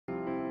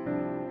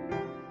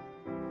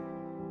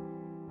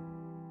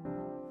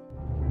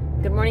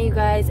Good morning, you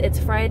guys. It's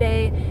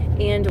Friday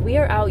and we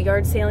are out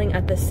yard sailing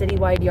at the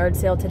citywide yard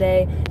sale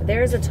today.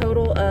 There's a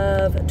total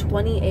of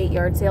 28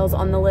 yard sales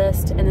on the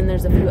list, and then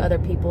there's a few other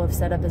people have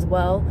set up as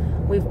well.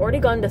 We've already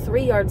gone to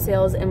 3 yard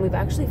sales and we've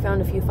actually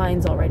found a few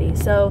finds already.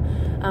 So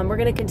we're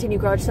going to continue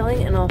garage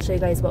selling and I'll show you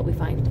guys what we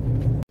find.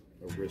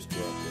 A wrist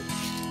rocket.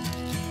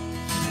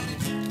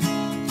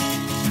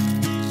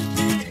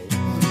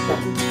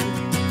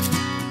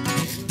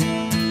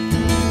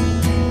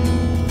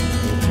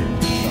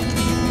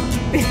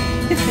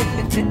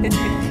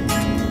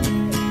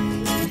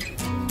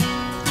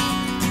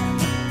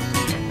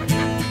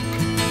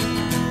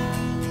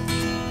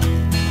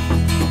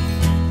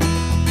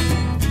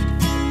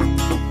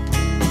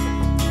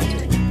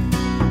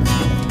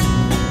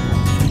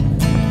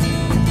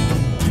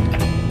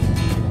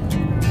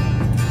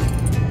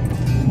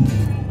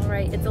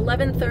 Alright, it's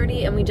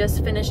 11:30 and we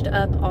just finished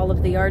up all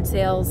of the yard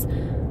sales.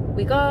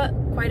 We got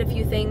quite a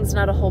few things,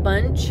 not a whole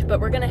bunch, but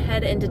we're gonna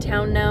head into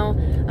town now.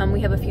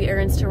 We have a few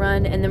errands to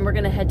run, and then we're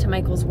gonna head to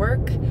Michael's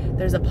work.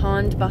 There's a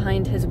pond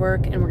behind his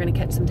work, and we're gonna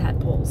catch some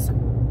tadpoles.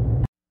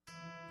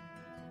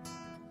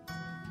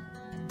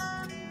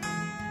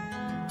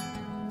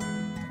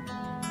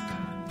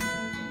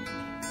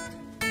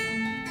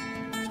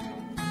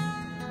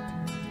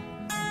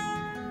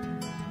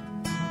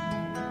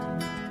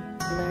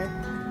 There.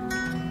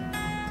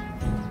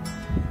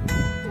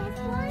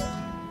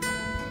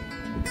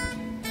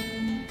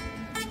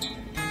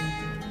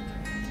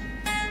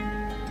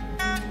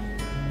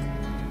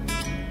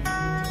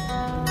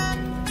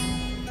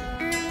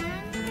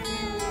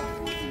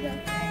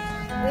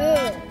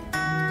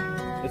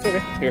 It's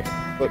okay. Here,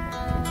 look.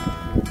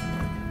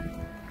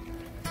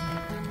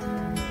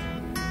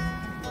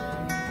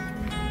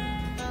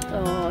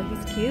 Oh,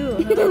 he's cute.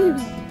 He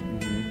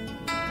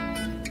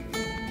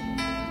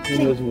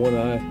has one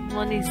eye.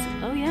 Well, and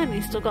oh yeah, and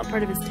he's still got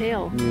part of his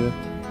tail. Yeah.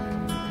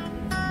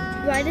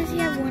 Why does he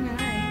have one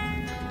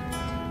eye?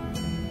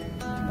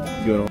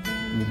 You wanna?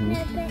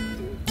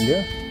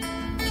 Yeah.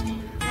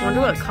 I wonder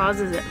what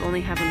causes it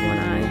only having one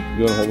eye.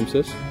 You wanna hold him,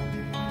 sis?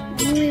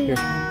 Here.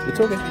 It's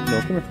okay.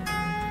 No, come here.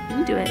 You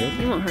can do it.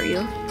 He won't hurt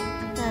you.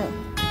 Oh.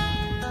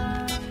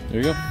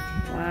 There you go.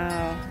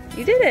 Wow.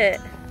 You did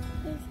it.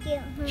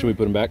 Should we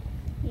put him back?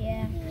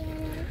 Yeah.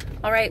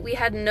 All right, we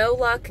had no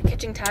luck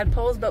catching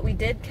tadpoles, but we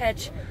did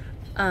catch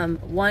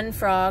one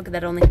frog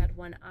that only had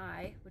one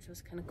eye, which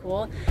was kind of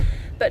cool.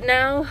 But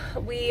now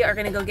we are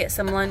gonna go get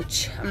some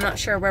lunch. I'm not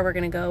sure where we're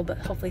gonna go, but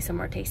hopefully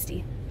somewhere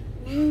tasty.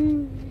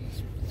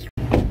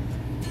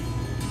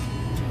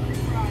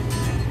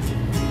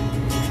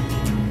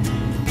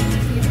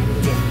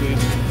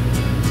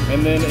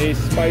 And then a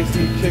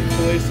spicy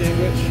Chick-fil-A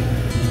sandwich.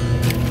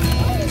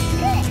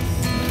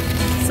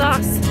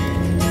 Sauce.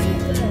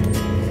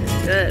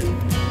 Good.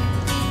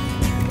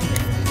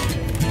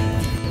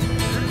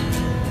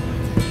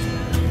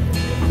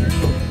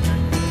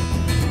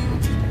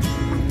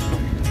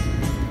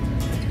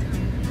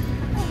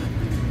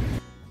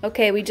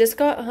 Okay, we just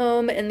got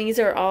home and these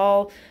are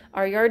all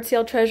our yard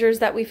sale treasures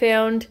that we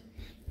found.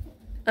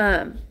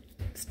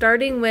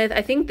 Starting with,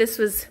 I think this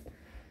was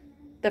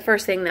the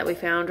first thing that we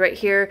found right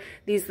here,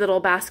 these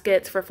little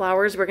baskets for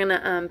flowers. We're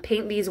gonna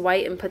paint these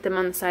white and put them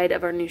on the side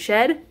of our new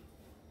shed.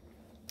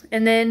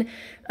 And then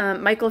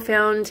Michael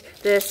found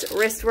this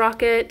wrist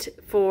rocket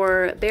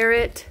for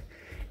Barrett.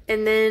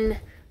 And then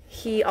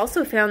he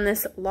also found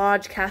this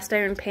Lodge cast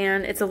iron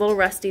pan. It's a little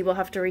rusty, we'll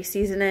have to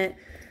reseason it.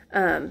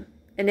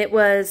 And it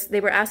was, they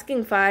were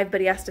asking 5, but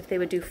he asked if they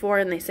would do 4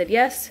 and they said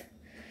yes.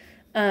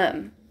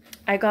 I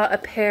got a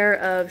pair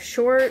of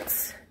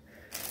shorts,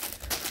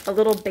 a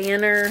little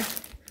banner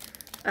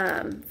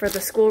for the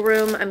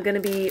schoolroom. I'm going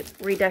to be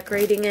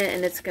redecorating it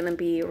and it's going to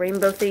be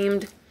rainbow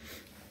themed.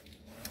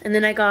 And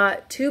then I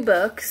got 2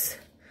 books.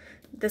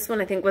 This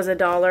one I think was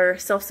 $1,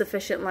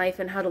 Self-Sufficient Life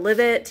and How to Live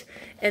It.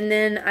 And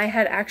then I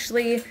had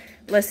actually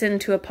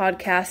listened to a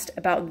podcast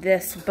about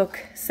this book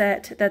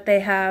set that they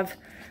have.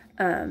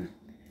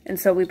 And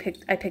so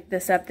I picked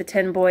this up, The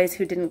 10 Boys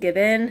Who Didn't Give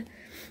In.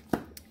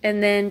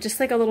 And then just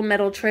like a little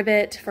metal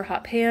trivet for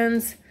hot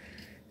pans.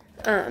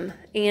 And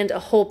a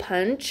hole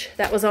punch.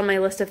 That was on my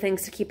list of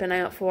things to keep an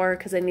eye out for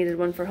because I needed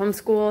one for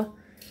homeschool.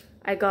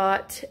 I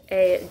got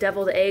a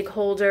deviled egg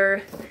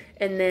holder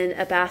and then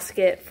a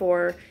basket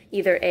for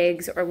either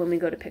eggs or when we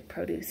go to pick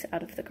produce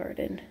out of the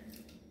garden.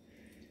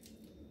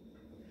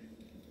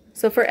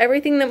 So for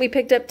everything that we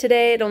picked up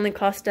today, it only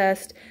cost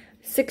us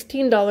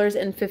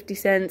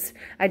 $16.50.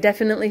 I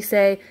definitely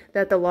say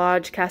that the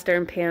Lodge cast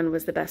iron pan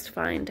was the best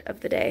find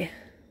of the day.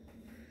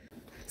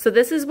 So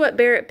this is what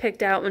Barrett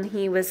picked out when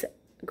he was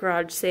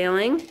garage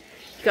sailing.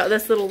 He got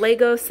this little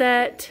Lego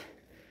set.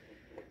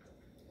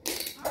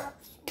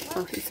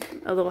 Oh,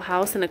 a little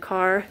house and a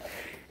car.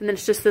 And then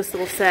it's just this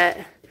little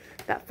set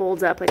that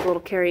folds up like a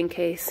little carrying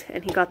case.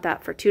 And he got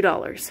that for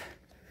 $2.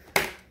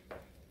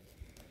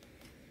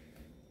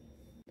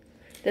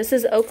 This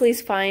is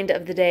Oakley's find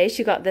of the day.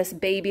 She got this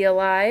Baby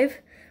Alive.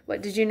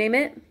 What did you name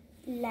it?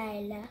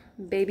 Lila.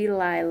 Baby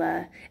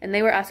Lila. And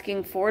they were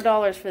asking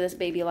 $4 for this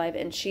baby live,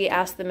 and she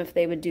asked them if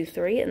they would do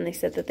 3, and they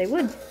said that they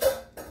would.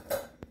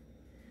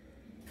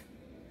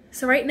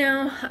 So right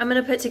now, I'm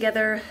gonna put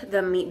together the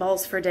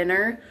meatballs for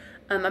dinner.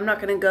 I'm not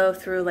gonna go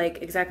through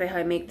like exactly how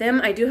I make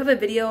them. I do have a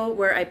video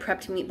where I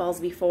prepped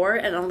meatballs before,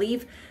 and I'll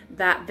leave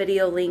that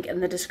video link in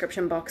the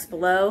description box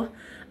below.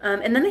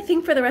 And then I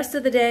think for the rest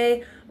of the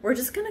day, we're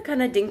just gonna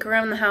kind of dink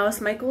around the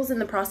house. Michael's in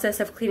the process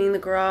of cleaning the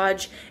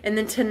garage. And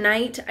then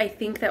tonight, I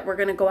think that we're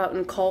gonna go out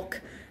and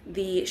caulk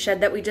the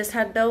shed that we just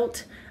had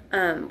built.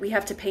 We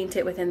have to paint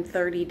it within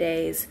 30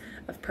 days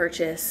of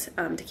purchase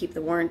to keep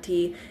the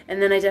warranty.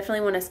 And then I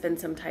definitely wanna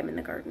spend some time in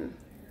the garden.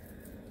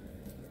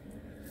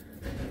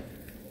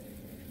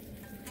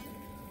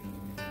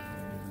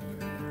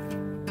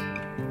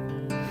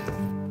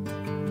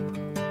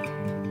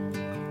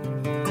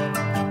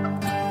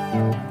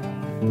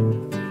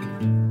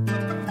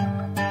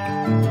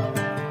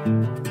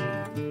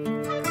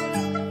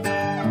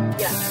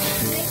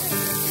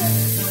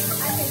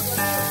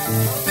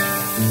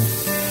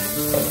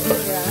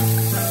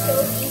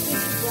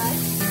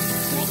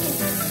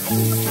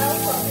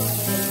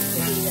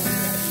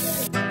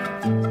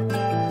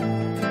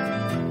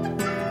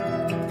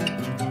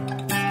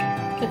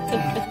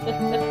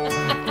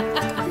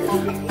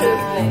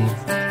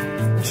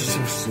 This is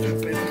so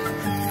stupid.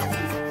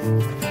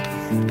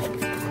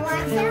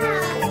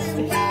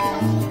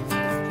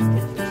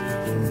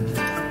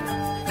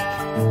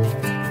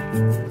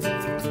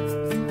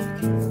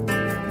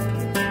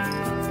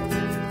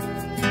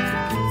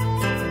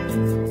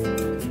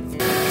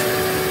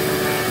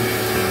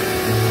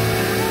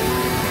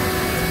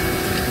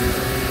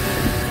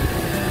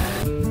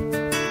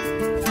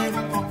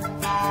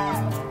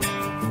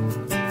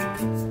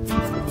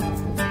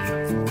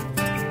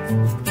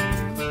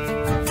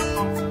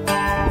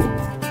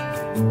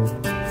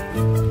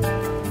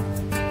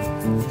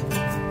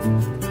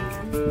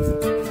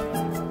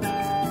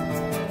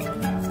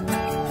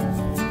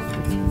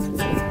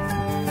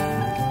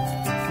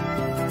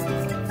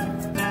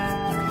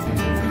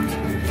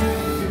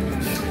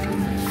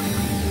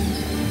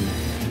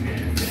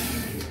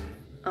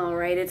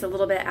 It's a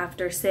little bit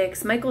after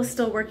 6. Michael's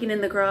still working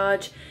in the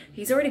garage.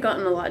 He's already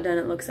gotten a lot done.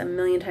 It looks a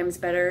million times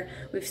better.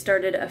 We've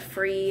started a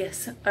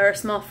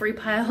small free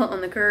pile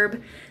on the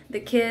curb. The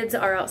kids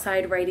are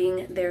outside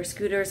riding their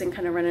scooters and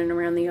kind of running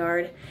around the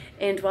yard.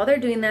 And while they're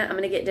doing that, I'm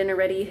gonna get dinner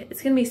ready.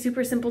 It's gonna be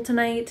super simple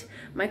tonight.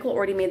 Michael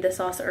already made the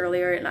sauce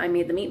earlier and I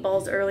made the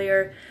meatballs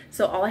earlier.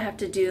 So all I have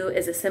to do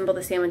is assemble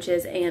the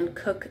sandwiches and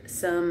cook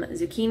some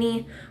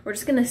zucchini. We're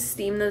just gonna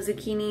steam those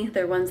zucchini.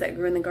 They're ones that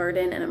grew in the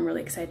garden and I'm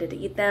really excited to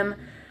eat them.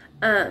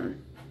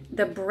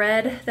 The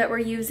bread that we're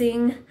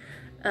using,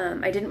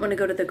 I didn't want to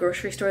go to the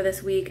grocery store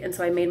this week, and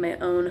so I made my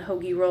own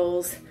hoagie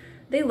rolls.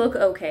 They look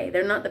okay.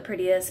 They're not the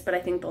prettiest, but I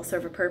think they'll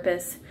serve a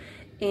purpose.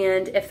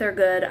 And if they're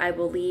good, I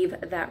will leave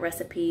that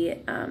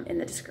recipe in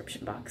the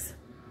description box.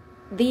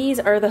 These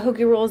are the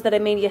hoagie rolls that I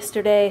made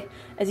yesterday.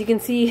 As you can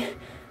see,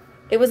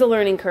 it was a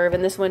learning curve,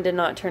 and this one did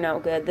not turn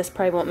out good. This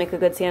probably won't make a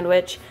good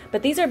sandwich,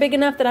 but these are big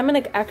enough that I'm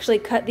gonna actually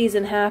cut these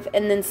in half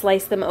and then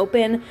slice them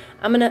open.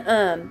 I'm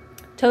gonna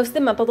toast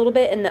them up a little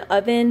bit in the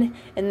oven,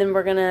 and then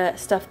we're gonna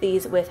stuff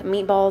these with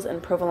meatballs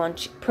and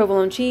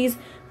provolone cheese,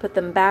 put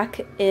them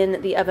back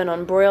in the oven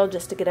on broil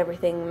just to get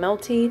everything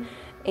melty,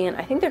 and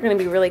I think they're gonna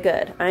be really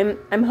good.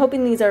 I'm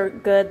hoping these are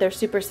good. They're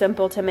super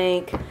simple to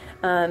make,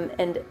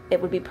 and it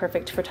would be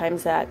perfect for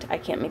times that I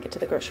can't make it to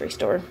the grocery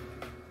store.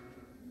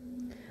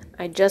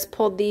 I just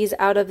pulled these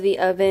out of the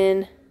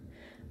oven.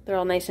 They're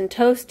all nice and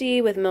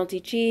toasty with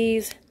melty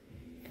cheese.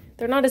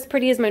 They're not as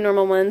pretty as my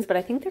normal ones, but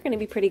I think they're gonna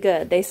be pretty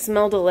good. They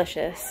smell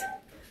delicious.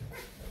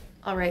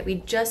 All right, we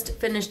just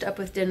finished up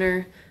with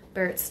dinner.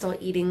 Barrett's still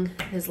eating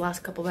his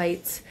last couple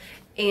bites,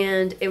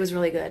 and it was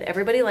really good.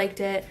 Everybody liked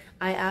it.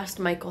 I asked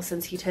Michael,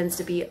 since he tends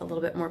to be a little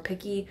bit more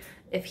picky,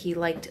 if he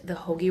liked the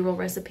hoagie roll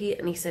recipe,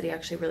 and he said he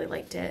actually really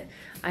liked it.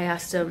 I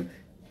asked him,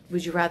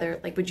 would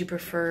you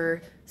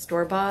prefer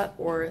store-bought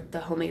or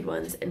the homemade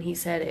ones? And he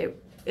said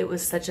it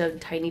was such a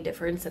tiny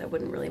difference that it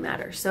wouldn't really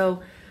matter.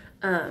 So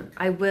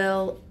I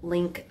will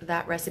link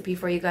that recipe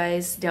for you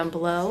guys down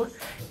below.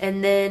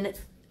 And then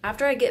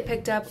after I get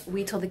picked up,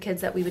 we told the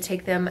kids that we would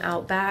take them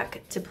out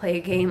back to play a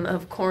game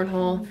of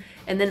cornhole.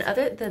 And then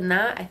other than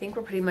that, I think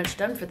we're pretty much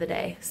done for the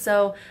day.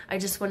 So I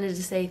just wanted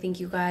to say thank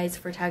you guys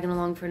for tagging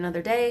along for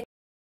another day.